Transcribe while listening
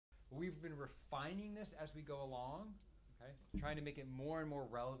we've been refining this as we go along, okay, trying to make it more and more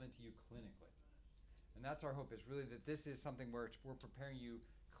relevant to you clinically. And that's our hope, is really that this is something where we're preparing you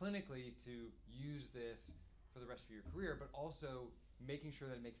clinically to use this for the rest of your career, but also making sure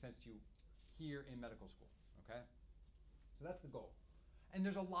that it makes sense to you here in medical school, okay? So that's the goal. And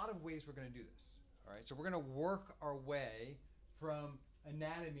there's a lot of ways we're going to do this, all right? So we're going to work our way from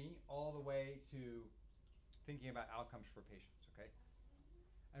anatomy all the way to thinking about outcomes for patients, okay?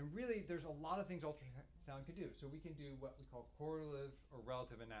 And really, there's a lot of things ultrasound can do. So we can do what we call correlative or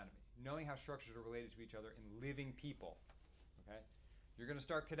relative anatomy, knowing how structures are related to each other in living people, okay? You're going to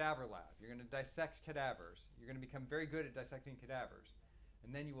start cadaver lab. You're going to dissect cadavers. You're going to become very good at dissecting cadavers.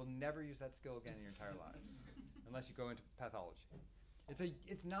 And then you will never use that skill again in your entire lives, unless you go into pathology.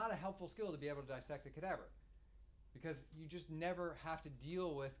 It's not a helpful skill to be able to dissect a cadaver, because you just never have to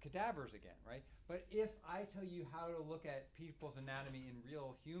deal with cadavers again, right? But if I tell you how to look at people's anatomy in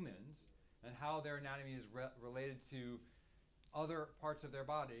real humans and how their anatomy is related to other parts of their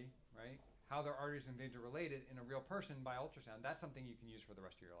body, right? How their arteries and veins are related in a real person by ultrasound, that's something you can use for the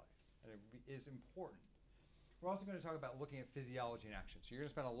rest of your life. And it is important. We're also going to talk about looking at physiology in action. So you're going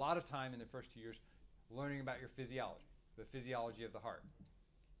to spend a lot of time in the first 2 years learning about your physiology, the physiology of the heart.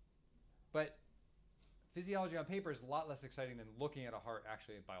 But physiology on paper is a lot less exciting than looking at a heart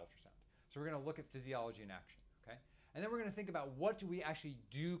actually by ultrasound. So we're going to look at physiology in action, okay? And then we're going to think about what do we actually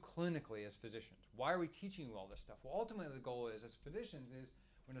do clinically as physicians? Why are we teaching you all this stuff? Well, ultimately the goal is, as physicians, is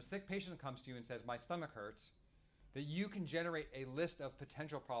when a sick patient comes to you and says, my stomach hurts, that you can generate a list of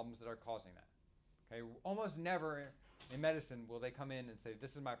potential problems that are causing that. Okay? Almost never in medicine will they come in and say,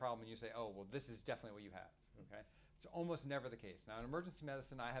 this is my problem, and you say, oh, well, this is definitely what you have. Okay? It's almost never the case. Now, in emergency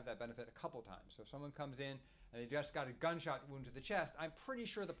medicine, I have that benefit a couple times. So if someone comes in and they just got a gunshot wound to the chest, I'm pretty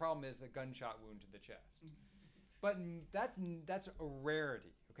sure the problem is a gunshot wound to the chest. But that's a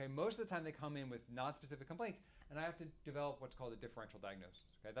rarity. Okay? Most of the time they come in with non-specific complaints, and I have to develop what's called a differential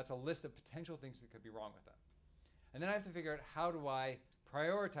diagnosis. Okay? That's a list of potential things that could be wrong with them. And then I have to figure out, how do I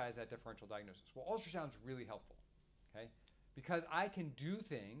prioritize that differential diagnosis? Well, ultrasound's really helpful. Okay? Because I can do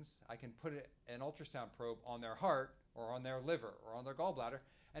things, I can put an ultrasound probe on their heart or on their liver or on their gallbladder,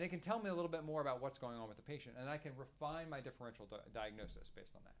 and it can tell me a little bit more about what's going on with the patient, and I can refine my differential diagnosis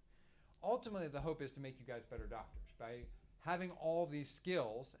based on that. Ultimately, the hope is to make you guys better doctors. By having all these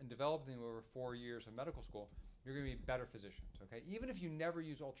skills and developing them over 4 years of medical school, you're going to be better physicians, okay? Even if you never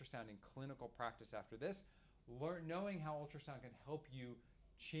use ultrasound in clinical practice after this, knowing how ultrasound can help you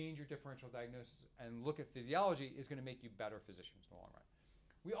change your differential diagnosis and look at physiology is going to make you better physicians in the long run.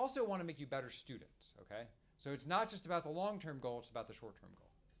 We also want to make you better students, okay? So it's not just about the long-term goal, it's about the short-term goal.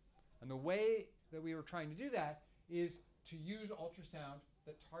 And the way that we were trying to do that is to use ultrasound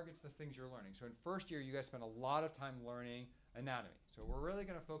that targets the things you're learning. So in first year, you guys spend a lot of time learning anatomy. So we're really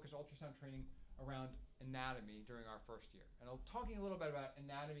going to focus ultrasound training around anatomy during our first year. And I'm talking a little bit about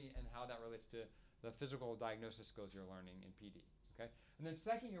anatomy and how that relates to the physical diagnosis skills you're learning in PD. Okay? And then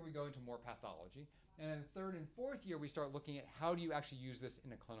second year, we go into more pathology. And then third and fourth year, we start looking at how do you actually use this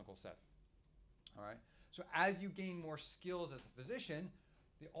in a clinical setting. All right? So as you gain more skills as a physician,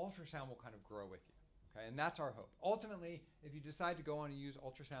 the ultrasound will kind of grow with you. Okay? And that's our hope. Ultimately, if you decide to go on and use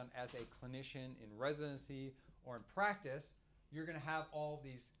ultrasound as a clinician in residency or in practice, you're going to have all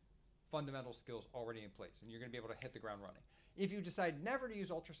these fundamental skills already in place, and you're going to be able to hit the ground running. If you decide never to use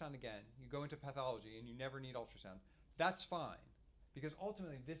ultrasound again, you go into pathology and you never need ultrasound, that's fine, because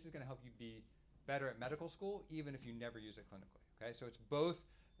ultimately this is going to help you be better at medical school even if you never use it clinically. Okay? So it's both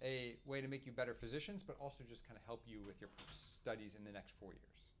a way to make you better physicians, but also just kind of help you with your studies in the next 4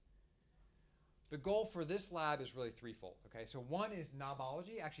 years. The goal for this lab is really threefold. Okay? So one is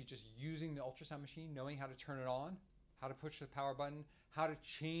knobology, actually just using the ultrasound machine, knowing how to turn it on, how to push the power button, how to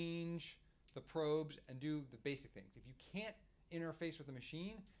change the probes and do the basic things. If you can't interface with the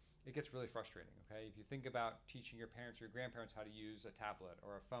machine, it gets really frustrating, okay? If you think about teaching your parents or your grandparents how to use a tablet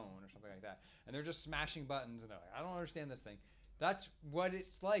or a phone or something like that, and they're just smashing buttons and they're like, I don't understand this thing. That's what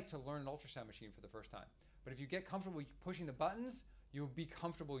it's like to learn an ultrasound machine for the first time. But if you get comfortable pushing the buttons, you'll be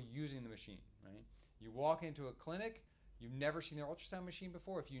comfortable using the machine, right? You walk into a clinic, you've never seen their ultrasound machine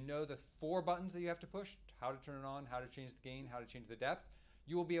before. If you know the 4 buttons that you have to push, how to turn it on, how to change the gain, how to change the depth,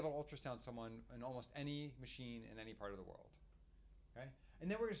 you will be able to ultrasound someone in almost any machine in any part of the world. Okay? And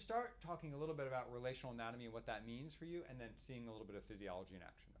then we're going to start talking a little bit about relational anatomy and what that means for you, and then seeing a little bit of physiology in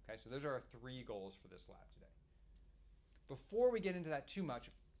action. Okay? So those are our 3 goals for this lab today. Before we get into that too much,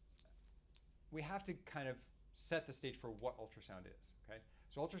 we have to kind of set the stage for what ultrasound is. Okay?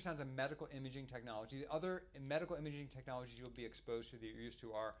 So ultrasound is a medical imaging technology. The other medical imaging technologies you'll be exposed to that you're used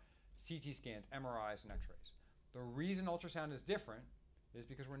to are CT scans, MRIs, and X-rays. The reason ultrasound is different is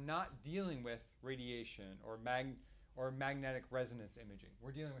because we're not dealing with radiation or magnetic resonance imaging.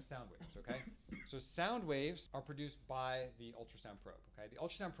 We're dealing with sound waves, okay? So sound waves are produced by the ultrasound probe, okay? The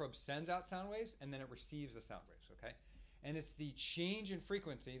ultrasound probe sends out sound waves and then it receives the sound waves, okay? And it's the change in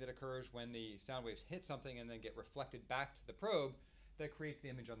frequency that occurs when the sound waves hit something and then get reflected back to the probe that creates the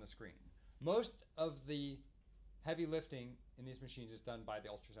image on the screen. Most of the heavy lifting in these machines is done by the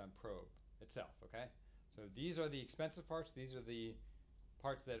ultrasound probe itself, okay? So these are the expensive parts. These are the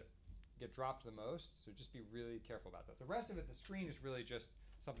parts that get dropped the most, so just be really careful about that. The rest of it, the screen, is really just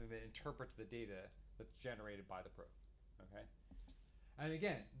something that interprets the data that's generated by the probe, okay? And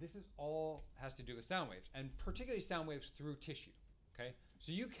again, this is all has to do with sound waves, and particularly sound waves through tissue, okay?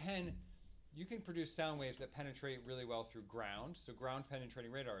 So you can produce sound waves that penetrate really well through ground. So ground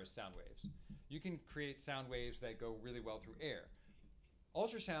penetrating radar is sound waves. You can create sound waves that go really well through air.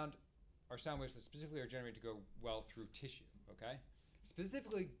 Ultrasound are sound waves that specifically are generated to go well through tissue, okay?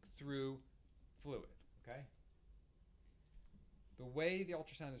 Specifically through fluid, okay? The way the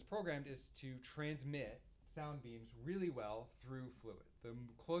ultrasound is programmed is to transmit sound beams really well through fluid. The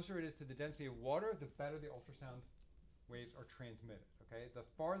closer it is to the density of water, the better the ultrasound waves are transmitted, okay? The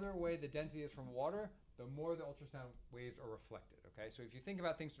farther away the density is from water, the more the ultrasound waves are reflected, okay? So if you think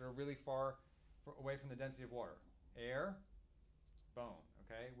about things that are really far away from the density of water, air, bone,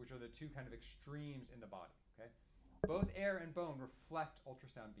 okay, which are the two kind of extremes in the body, okay? Both air and bone reflect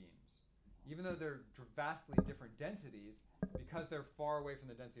ultrasound beams. Even though they're vastly different densities, because they're far away from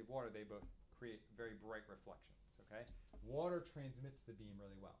the density of water, they both create very bright reflections, okay? Water transmits the beam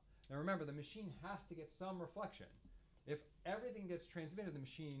really well. Now remember, the machine has to get some reflection. If everything gets transmitted, the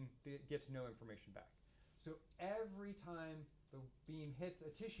machine gets no information back. So every time the beam hits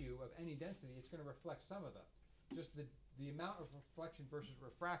a tissue of any density, it's going to reflect some of them. Just the amount of reflection versus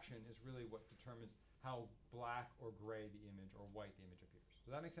refraction is really what determines how black or gray the image or white the image appears.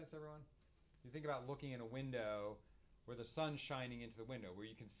 Does that make sense to everyone? You think about looking in a window where the sun's shining into the window, where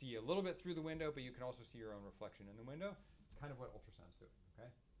you can see a little bit through the window, but you can also see your own reflection in the window. It's kind of what ultrasound's doing,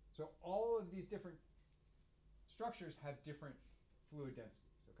 okay? So all of these different structures have different fluid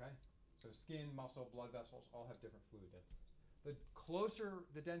densities, okay? So skin, muscle, blood vessels all have different fluid densities. The closer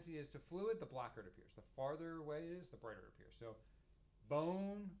the density is to fluid, the blacker it appears. The farther away it is, the brighter it appears. So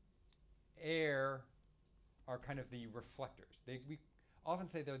bone, air are kind of the reflectors. We often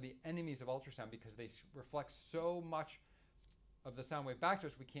say they're the enemies of ultrasound because they reflect so much of the sound wave back to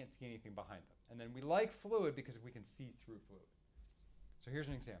us we can't see anything behind them. And then we like fluid because we can see through fluid. So here's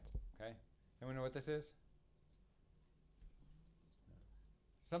an example, okay? Anyone know what this is?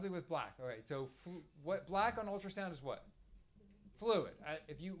 Something with black. All right, so what black on ultrasound is what? Fluid.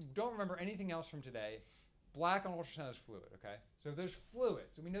 If you don't remember anything else from today, black on ultrasound is fluid, okay? So if there's fluid,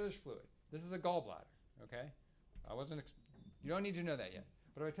 so we know there's fluid. This is a gallbladder, okay? You don't need to know that yet.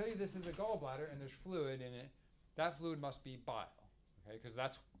 But if I tell you this is a gallbladder and there's fluid in it, that fluid must be bile, okay? Because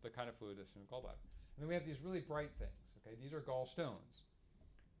that's the kind of fluid that's in a gallbladder. And then we have these really bright things, okay? These are gallstones,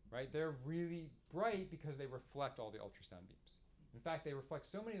 right? They're really bright because they reflect all the ultrasound beams. In fact, they reflect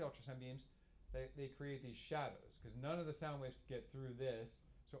so many of the ultrasound beams that they create these shadows because none of the sound waves get through this,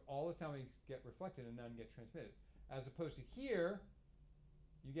 so all the sound waves get reflected and none get transmitted. As opposed to here,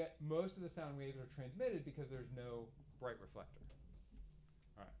 you get most of the sound waves are transmitted because there's no bright reflector.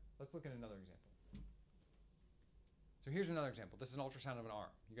 All right, let's look at another example. So here's another example. This is an ultrasound of an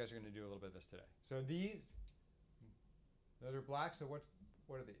arm. You guys are going to do a little bit of this today. So those are black, so what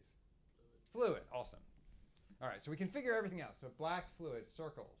are these? Fluid, awesome. All right, so we can figure everything out. So black fluid,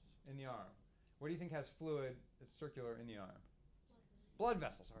 circles in the arm. What do you think has fluid that's circular in the arm? Blood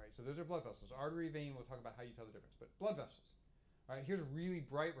vessels, all right, so those are blood vessels. Artery, vein, we'll talk about how you tell the difference, but blood vessels. All right, here's a really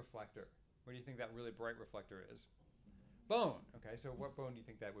bright reflector. What do you think that really bright reflector is? Bone, okay, so what bone do you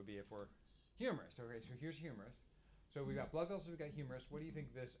think that would be if we're humerus? Okay, so here's humerus. So we've got blood vessels, we've got humerus. What do you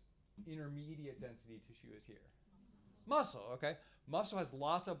think this intermediate density tissue is here? Muscle, okay. Muscle has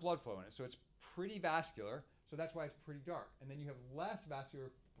lots of blood flow in it, so it's pretty vascular, so that's why it's pretty dark. And then you have less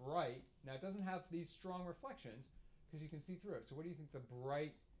vascular, bright. Now it doesn't have these strong reflections because you can see through it. So what do you think the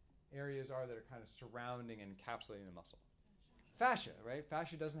bright areas are that are kind of surrounding and encapsulating the muscle? Fascia, right?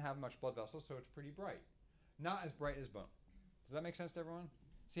 Fascia doesn't have much blood vessels, so it's pretty bright. Not as bright as bone. Does that make sense to everyone?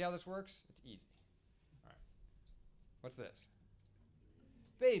 See how this works? It's easy. All right. What's this?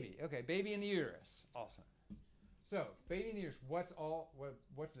 Baby. Okay, baby in the uterus. Awesome. So, baby in the uterus,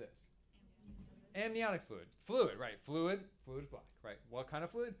 what's this? Amniotic fluid. Fluid, right. Fluid is black, right. What kind of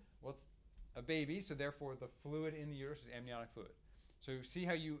fluid? Well, it's a baby, so therefore the fluid in the uterus is amniotic fluid. So see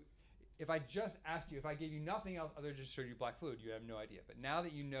how if I just asked you, if I gave you nothing else other than just showed you black fluid, you have no idea. But now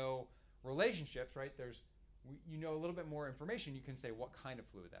that you know relationships, right, there's you know a little bit more information, you can say what kind of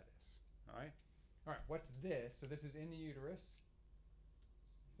fluid that is. All right? All right, what's this? So this is in the uterus,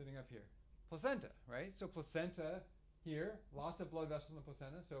 sitting up here. Placenta, right? So placenta here, lots of blood vessels in the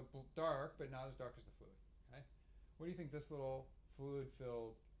placenta, so dark, but not as dark as the fluid. Okay? What do you think this little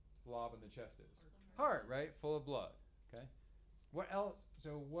fluid-filled blob in the chest is? Heart, right? Full of blood. Okay? What else?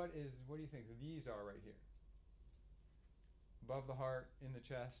 So what do you think these are right here? Above the heart, in the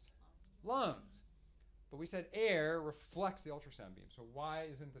chest? Lungs. But we said air reflects the ultrasound beam. So why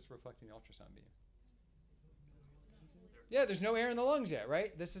isn't this reflecting the ultrasound beam? Yeah, there's no air in the lungs yet,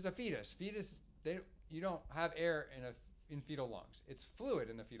 right? This is a fetus. You don't have air in fetal lungs. It's fluid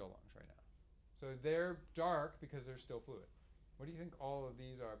in the fetal lungs right now. So they're dark because there's still fluid. What do you think all of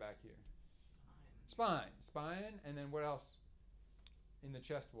these are back here? Spine, and then what else in the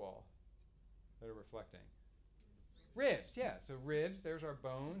chest wall that are reflecting? Ribs, yeah. So ribs, there's our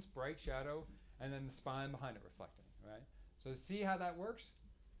bones, bright shadow, and then the spine behind it reflecting, right? So see how that works?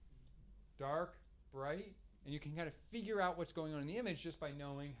 Dark, bright, and you can kind of figure out what's going on in the image just by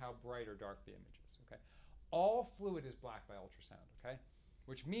knowing how bright or dark the image is, okay? All fluid is black by ultrasound, okay?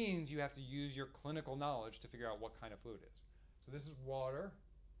 Which means you have to use your clinical knowledge to figure out what kind of fluid it is. So this is water.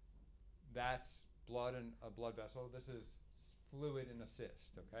 That's blood and a blood vessel. This is fluid in a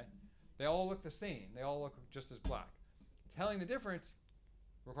cyst, okay? They all look the same. They all look just as black. Telling the difference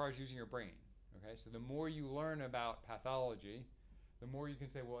requires using your brain, okay? So the more you learn about pathology, the more you can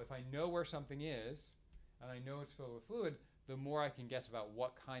say, well, if I know where something is, and I know it's filled with fluid, the more I can guess about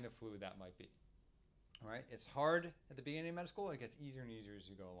what kind of fluid that might be. All right? It's hard at the beginning of medical school. It gets easier and easier as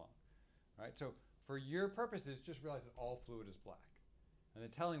you go along. All right? So for your purposes, just realize that all fluid is black. And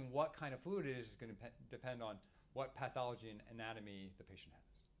then telling what kind of fluid it is going to depend on what pathology and anatomy the patient has.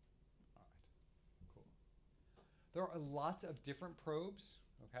 All right. Cool. There are lots of different probes,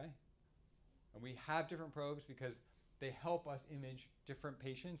 okay? And we have different probes because they help us image different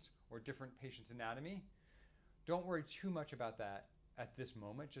patients or different patients' anatomy. Don't worry too much about that at this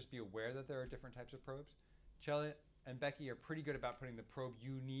moment. Just be aware that there are different types of probes. Chella and Becky are pretty good about putting the probe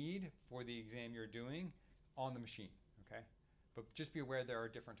you need for the exam you're doing on the machine, okay? But just be aware there are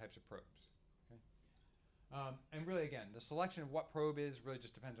different types of probes, okay? And really, again, the selection of what probe is really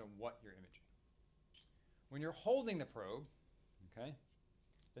just depends on what you're imaging. When you're holding the probe, okay,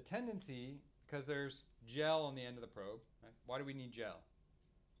 the tendency, because there's gel on the end of the probe, right? Why do we need gel?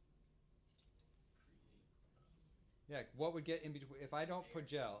 Yeah, what would get in between? If I don't put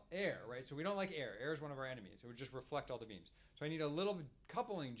gel, air, right? So we don't like air. Air is one of our enemies. It would just reflect all the beams. So I need a little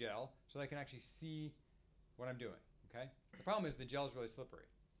coupling gel so that I can actually see what I'm doing, okay? The problem is the gel is really slippery.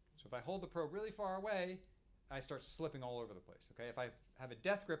 So if I hold the probe really far away, I start slipping all over the place, okay? If I have a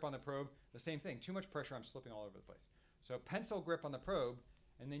death grip on the probe, the same thing. Too much pressure, I'm slipping all over the place. So pencil grip on the probe,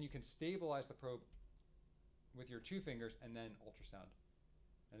 and then you can stabilize the probe with your 2 fingers and then ultrasound.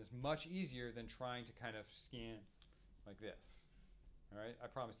 And it's much easier than trying to kind of scan like this. All right, I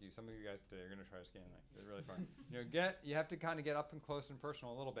promise you, some of you guys today are going to try to scan like it's really fun. You have to kind of get up and close and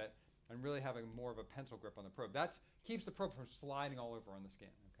personal a little bit and really have more of a pencil grip on the probe. That keeps the probe from sliding all over on the scan,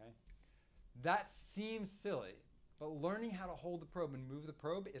 okay? That seems silly, but learning how to hold the probe and move the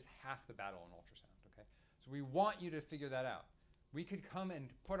probe is half the battle in ultrasound, okay? So we want you to figure that out. We could come and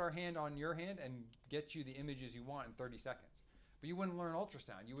put our hand on your hand and get you the images you want in 30 seconds. But you wouldn't learn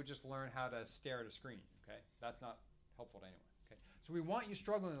ultrasound. You would just learn how to stare at a screen, okay? That's not helpful to anyone, okay? So we want you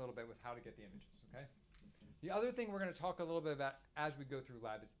struggling a little bit with how to get the images, okay? The other thing we're going to talk a little bit about as we go through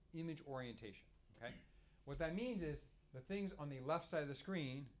lab is image orientation, okay? What that means is the things on the left side of the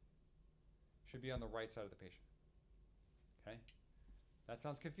screen should be on the right side of the patient, okay? That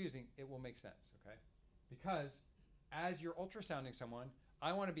sounds confusing. It will make sense, okay? Because as you're ultrasounding someone,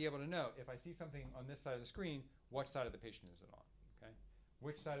 I want to be able to know if I see something on this side of the screen, what side of the patient is it on, okay?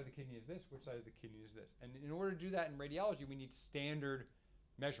 Which side of the kidney is this? Which side of the kidney is this? And in order to do that in radiology, we need standard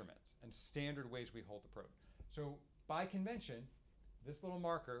measurements and standard ways we hold the probe. So by convention, this little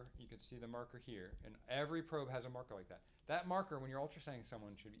marker, you can see the marker here, and every probe has a marker like that. That marker, when you're ultrasounding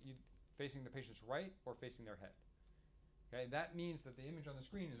someone, should be facing the patient's right or facing their head. Okay, that means that the image on the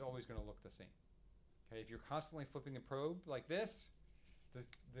screen is always going to look the same. Okay, if you're constantly flipping the probe like this,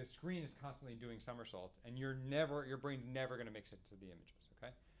 the screen is constantly doing somersaults, and your brain's never going to mix it to the images.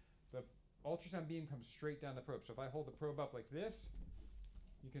 Okay, the ultrasound beam comes straight down the probe. So if I hold the probe up like this,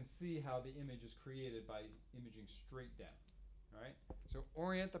 you can see how the image is created by imaging straight down. All right, so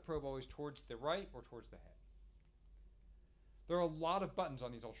orient the probe always towards the right or towards the head. There are a lot of buttons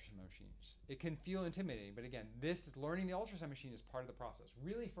on these ultrasound machines. It can feel intimidating, but again, learning the ultrasound machine is part of the process.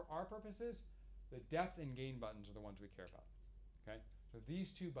 Really, for our purposes, the depth and gain buttons are the ones we care about. Okay, so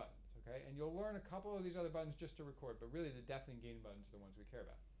these 2 buttons. okay? And you'll learn a couple of these other buttons just to record, but really the depth and gain buttons are the ones we care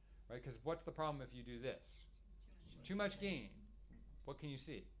about, right? Because what's the problem if you do this? Too much gain. What can you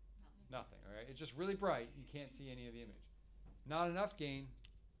see? Nothing, all right? It's just really bright. You can't see any of the image. Not enough gain,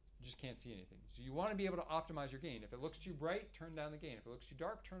 you just can't see anything. So you want to be able to optimize your gain. If it looks too bright, turn down the gain. If it looks too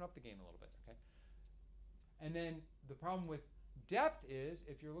dark, turn up the gain a little bit, okay? And then the problem with depth is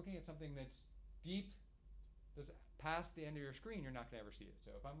if you're looking at something that's deep, that's past the end of your screen, you're not going to ever see it.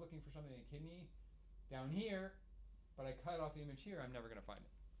 So if I'm looking for something in a kidney down here, but I cut off the image here, I'm never going to find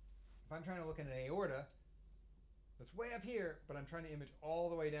it. If I'm trying to look at an aorta that's way up here, but I'm trying to image all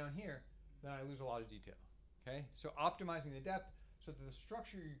the way down here, then I lose a lot of detail. Okay? So optimizing the depth so that the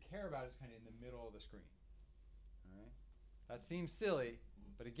structure you care about is kind of in the middle of the screen. All right? That seems silly,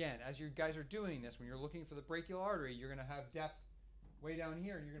 but again, as you guys are doing this, when you're looking for the brachial artery, you're going to have depth way down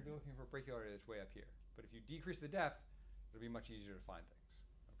here, and you're going to be looking for a brachial artery that's way up here. But if you decrease the depth, it'll be much easier to find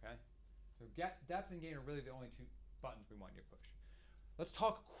things. Okay? So depth and gain are really the only two buttons we want you to push. Let's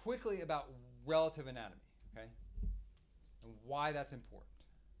talk quickly about relative anatomy, okay? And why that's important.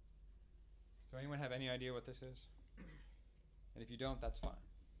 So anyone have any idea what this is? And if you don't, that's fine.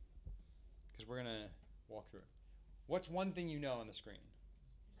 Because we're going to walk through it. What's one thing you know on the screen?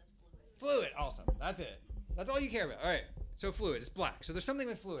 Fluid. Awesome. That's it. That's all you care about. All right. So fluid. It's black. So there's something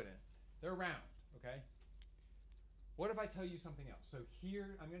with fluid in it. They're round, okay? What if I tell you something else? So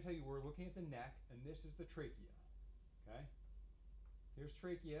here, I'm going to tell you we're looking at the neck, and this is the trachea, okay? Here's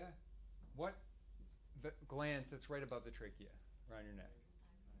trachea. What gland sits right above the trachea, around your neck?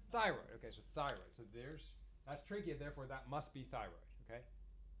 Thyroid. Okay, so thyroid. So that's trachea, therefore that must be thyroid, okay?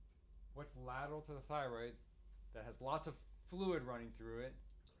 What's lateral to the thyroid that has lots of fluid running through it?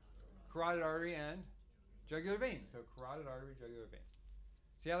 Carotid artery and jugular vein. So carotid artery, jugular vein.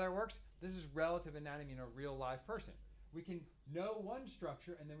 See how that works? This is relative anatomy in a real live person. We can know one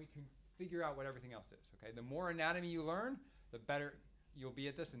structure and then we can figure out what everything else is, okay? The more anatomy you learn, the better you'll be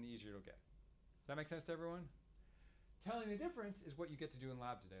at this and the easier it'll get. Does that make sense to everyone? Telling the difference is what you get to do in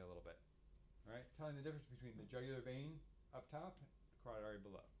lab today a little bit, all right? Telling the difference between the jugular vein up top and the carotid artery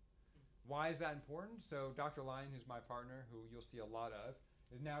below. Why is that important? So Dr. Lyon, who's my partner, who you'll see a lot of,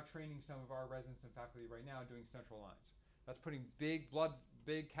 is now training some of our residents and faculty right now doing central lines. That's putting big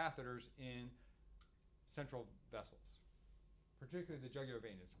catheters in central vessels. Particularly the jugular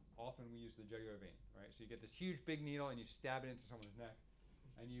vein is often we use the jugular vein, right? So you get this huge big needle and you stab it into someone's neck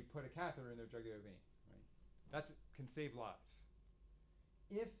and you put a catheter in their jugular vein, right? That can save lives.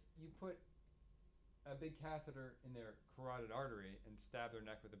 If you put a big catheter in their carotid artery and stab their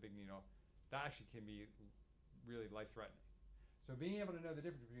neck with a big needle, that actually can be really life-threatening. So being able to know the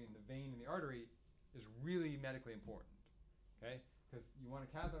difference between the vein and the artery is really medically important, okay? Because you want a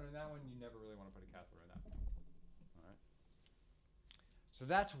catheter in that one, you never really want to put a catheter in that one. All right. So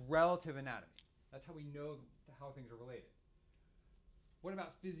that's relative anatomy. That's how we know how things are related. What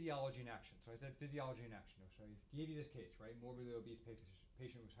about physiology in action? So I said physiology in action. So I gave you this case, right? Morbidly obese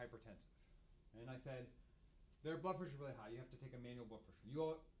patient was hypertensive. And I said, their blood pressure is really high. You have to take a manual blood pressure. You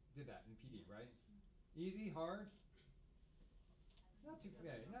all did that in PD, right? Easy, hard? Not too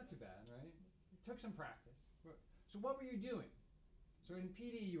bad, right? It took some practice. So what were you doing? So in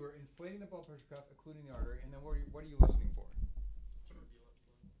PD, you were inflating the blood pressure cuff, occluding the artery, and then what are you listening for?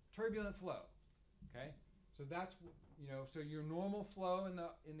 Turbulent flow. Okay? So that's, so your normal flow in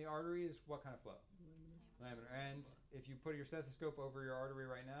the artery is what kind of flow? Laminar. And if you put your stethoscope over your artery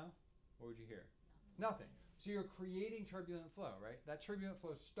right now, what would you hear? Nothing. So you're creating turbulent flow, right? That turbulent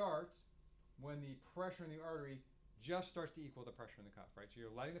flow starts when the pressure in the artery just starts to equal the pressure in the cuff, right? So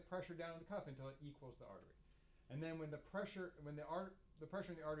you're letting the pressure down in the cuff until it equals the artery. And then when the pressure in the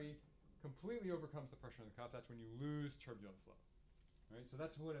artery completely overcomes the pressure in the cuff, that's when you lose turbulent flow, right? So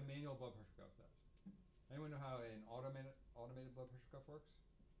that's what a manual blood pressure cuff does. Anyone know how an automated blood pressure cuff works?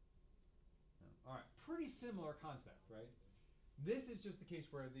 No. All right, pretty similar concept, right? This is just the case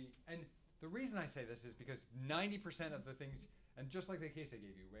where and the reason I say this is because 90% of the things, and just like the case I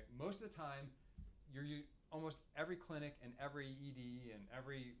gave you, right? Most of the time, almost every clinic and every ED and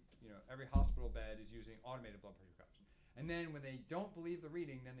every hospital bed is using automated blood pressure cuffs. And then when they don't believe the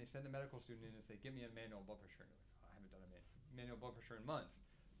reading, then they send a medical student in and say, give me a manual blood pressure. And you're like, I haven't done a manual blood pressure in months.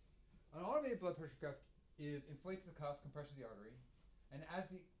 An automated blood pressure cuff inflates the cuff, compresses the artery, and as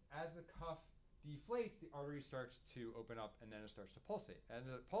the cuff deflates, the artery starts to open up and then it starts to pulsate. As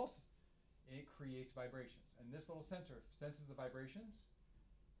it pulses, it creates vibrations. And this little sensor senses the vibrations.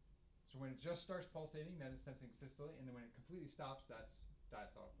 So when it just starts pulsating, then it's sensing systole, and then when it completely stops, that's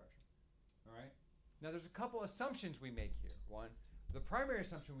diastolic pressure. All right? Now there's a couple assumptions we make here. One, the primary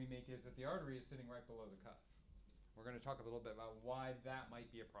assumption we make is that the artery is sitting right below the cuff. We're going to talk a little bit about why that might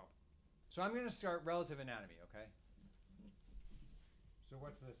be a problem. So I'm going to start relative anatomy, okay? So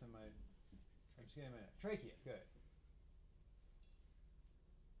what's this in my, I'm just getting my trachea, good.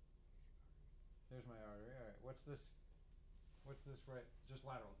 There's my artery, all right. What's this right, just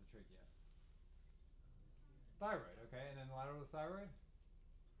lateral to trachea? Thyroid, okay, and then lateral to thyroid?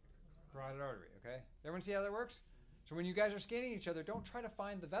 Carotid artery, okay? Everyone see how that works? So when you guys are scanning each other, don't try to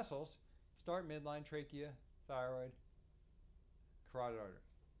find the vessels. Start midline, trachea, thyroid, carotid artery.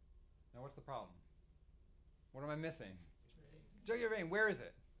 Now what's the problem? What am I missing? Jugular vein, where is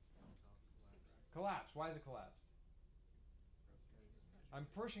it? Collapsed. Why is it collapsed? I'm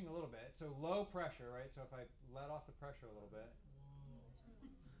pushing a little bit, so low pressure, right? So if I let off the pressure a little bit.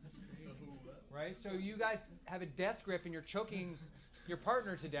 That's crazy. Right? So you guys have a death grip and you're choking your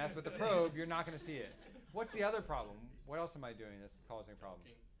partner to death with the probe, you're not going to see it. What's the other problem? What else am I doing that's causing a problem?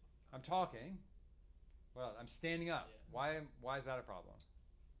 I'm talking. Well, I'm standing up. Yeah. Why is that a problem?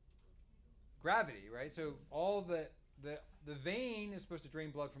 Gravity, right? So all the vein is supposed to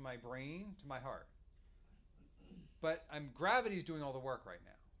drain blood from my brain to my heart. But gravity's doing all the work right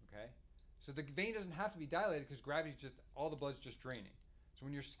now, okay? So the vein doesn't have to be dilated because gravity's just, all the blood's just draining. So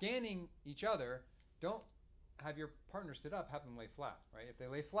when you're scanning each other, don't have your partner sit up, have them lay flat, right? If they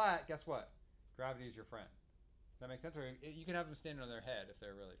lay flat, guess what? Gravity is your friend. Does that make sense? Or you can have them standing on their head if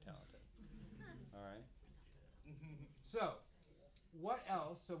they're really talented. All right? So, what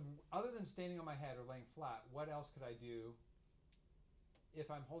else? So other than standing on my head or laying flat, what else could I do if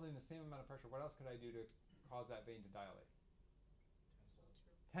I'm holding the same amount of pressure? What else could I do to cause that vein to dilate?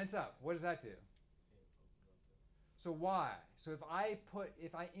 Tense up. What does that do? So why? So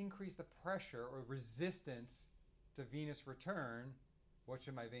if I increase the pressure or resistance to venous return, what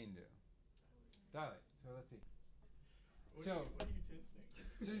should my vein do? Dilate. So let's see. What are you tensing?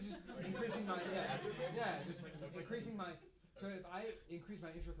 So just increasing my just increasing my. So if I increase my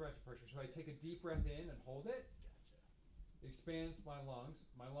intrathoracic pressure, so I take a deep breath in and hold it. It expands my lungs.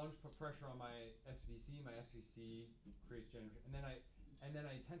 My lungs put pressure on my SVC. My SVC creates generation, and then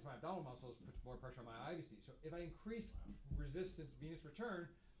I tense my abdominal muscles, put more pressure on my IVC. So if I increase resistance, venous return,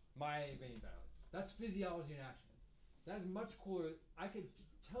 my vein dilates. That's physiology in action. That is much cooler. I could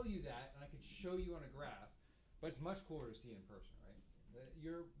tell you that, and I could show you on a graph, but it's much cooler to see in person, right?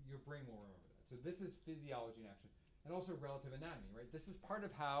 Your brain will remember that. So this is physiology in action, and also relative anatomy, right? This is part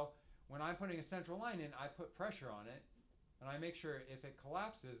of how, when I'm putting a central line in, I put pressure on it, and I make sure if it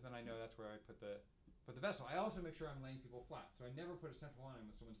collapses, then I know that's where I put the vessel. I also make sure I'm laying people flat. So I never put a central line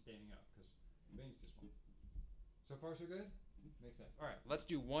when someone's standing up because the vein's too small. So far so good? Makes sense. All right, let's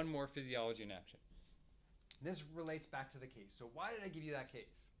do one more physiology in action. This relates back to the case. So why did I give you that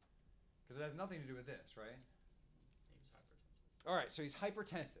case? Because it has nothing to do with this, right? He's hypertensive. All right, so he's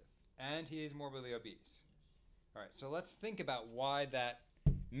hypertensive and he is morbidly obese. All right, so let's think about why that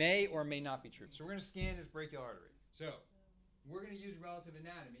may or may not be true. So we're going to scan his brachial artery. So we're going to use relative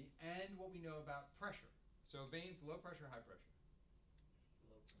anatomy and what we know about pressure. So veins, low pressure, high pressure?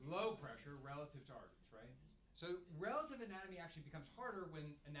 Low pressure relative to arteries, right? So relative anatomy actually becomes harder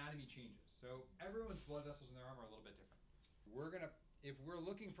when anatomy changes. So everyone's blood vessels in their arm are a little bit different. If we're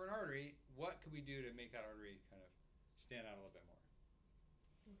looking for an artery, what could we do to make that artery kind of stand out a little bit more?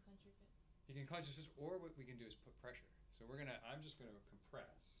 You can clench your fist. You can clench your fist, or what we can do is put pressure. So I'm just going to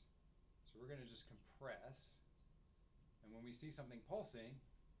compress. So we're going to just compress. And when we see something pulsing,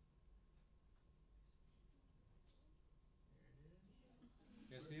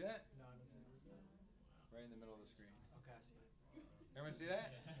 you guys see that? No, I don't see it. Wow. Right in the middle of the screen. Okay, I see it. Everyone see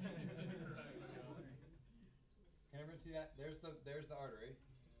that? Can everyone see that? There's the artery.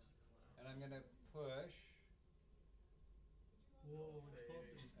 And I'm going to push. Whoa, it's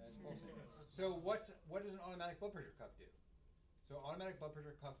pulsing. And it's pulsing. So what does an automatic blood pressure cuff do? So automatic blood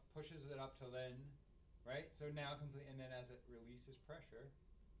pressure cuff pushes it up till then. Right? So now and then as it releases pressure,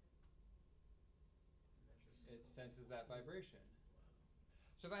 it senses that vibration.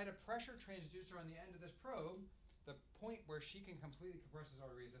 So if I had a pressure transducer on the end of this probe, the point where she can completely compress his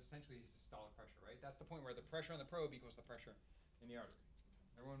artery is essentially systolic pressure, right? That's the point where the pressure on the probe equals the pressure in the artery.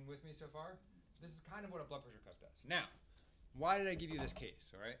 Everyone with me so far? This is kind of what a blood pressure cuff does. Now, why did I give you this case,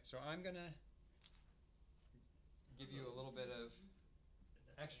 all right? So I'm going to give you a little bit of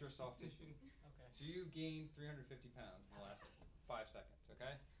extra soft tissue. Okay. So you gained 350 pounds in the last 5 seconds,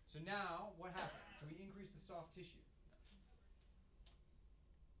 okay? So now, what happens? So we increase the soft tissue.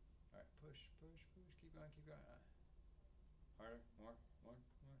 All right, push, keep going. Harder, more. All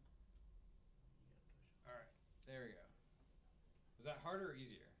right, there we go. Was that harder or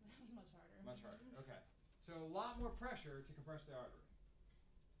easier? Much harder. Much harder, okay. So a lot more pressure to compress the artery.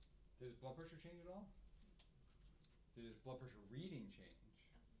 Did his blood pressure change at all? Did his blood pressure reading change?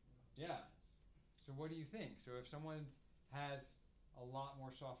 Yeah. So what do you think? So if someone has a lot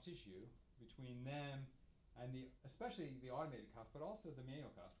more soft tissue between them and especially the automated cuff, but also the manual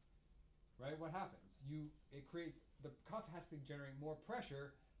cuff, right? What happens? The cuff has to generate more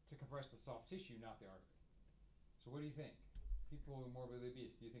pressure to compress the soft tissue, not the artery. So what do you think? People with morbidly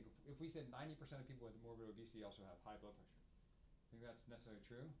obese, do you think if we said 90% of people with morbid obesity also have high blood pressure? Think that's necessarily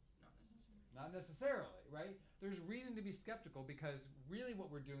true? Not necessarily. Not necessarily, right? There's reason to be skeptical because really what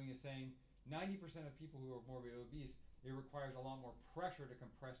we're doing is saying 90% of people who are morbidly obese, it requires a lot more pressure to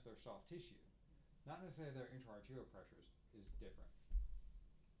compress their soft tissue. Not necessarily their intra-arterial pressure is different.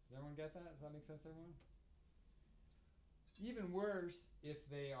 Does everyone get that? Does that make sense to everyone? Even worse if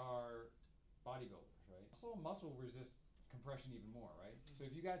they are bodybuilders, right? Muscle resists compression even more, right? So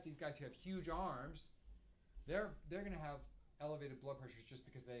if you got these guys who have huge arms, they're going to have elevated blood pressures just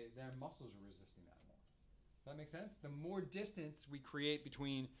because their muscles are resisting that more. Does that make sense? The more distance we create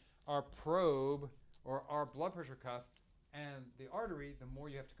between our probe or our blood pressure cuff and the artery, the more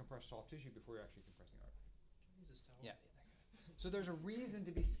you have to compress soft tissue before you're actually compressing the artery. Jesus, towel. Yeah. So there's a reason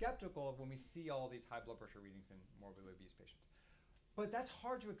to be skeptical of when we see all these high blood pressure readings in morbidly obese patients. But that's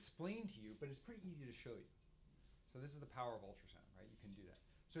hard to explain to you, but it's pretty easy to show you. So this is the power of ultrasound, right? You can do that.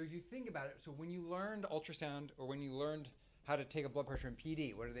 So if you think about it, so when you learned ultrasound or when you learned how to take a blood pressure in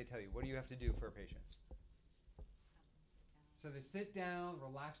PD, what do they tell you? What do you have to do for a patient? So they sit down,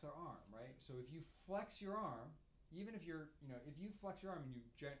 relax their arm, right? So if you flex your arm, even if if you flex your arm and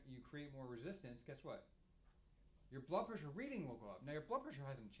you create more resistance, guess what? Your blood pressure reading will go up. Now your blood pressure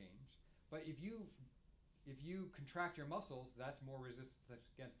hasn't changed, but if you contract your muscles, that's more resistance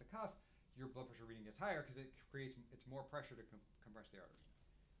against the cuff. Your blood pressure reading gets higher because it's more pressure to compress the artery.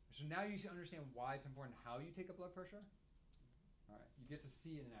 So now you understand why it's important how you take a blood pressure. All right, you get to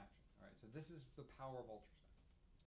see it in action. All right, so this is the power of ultrasound.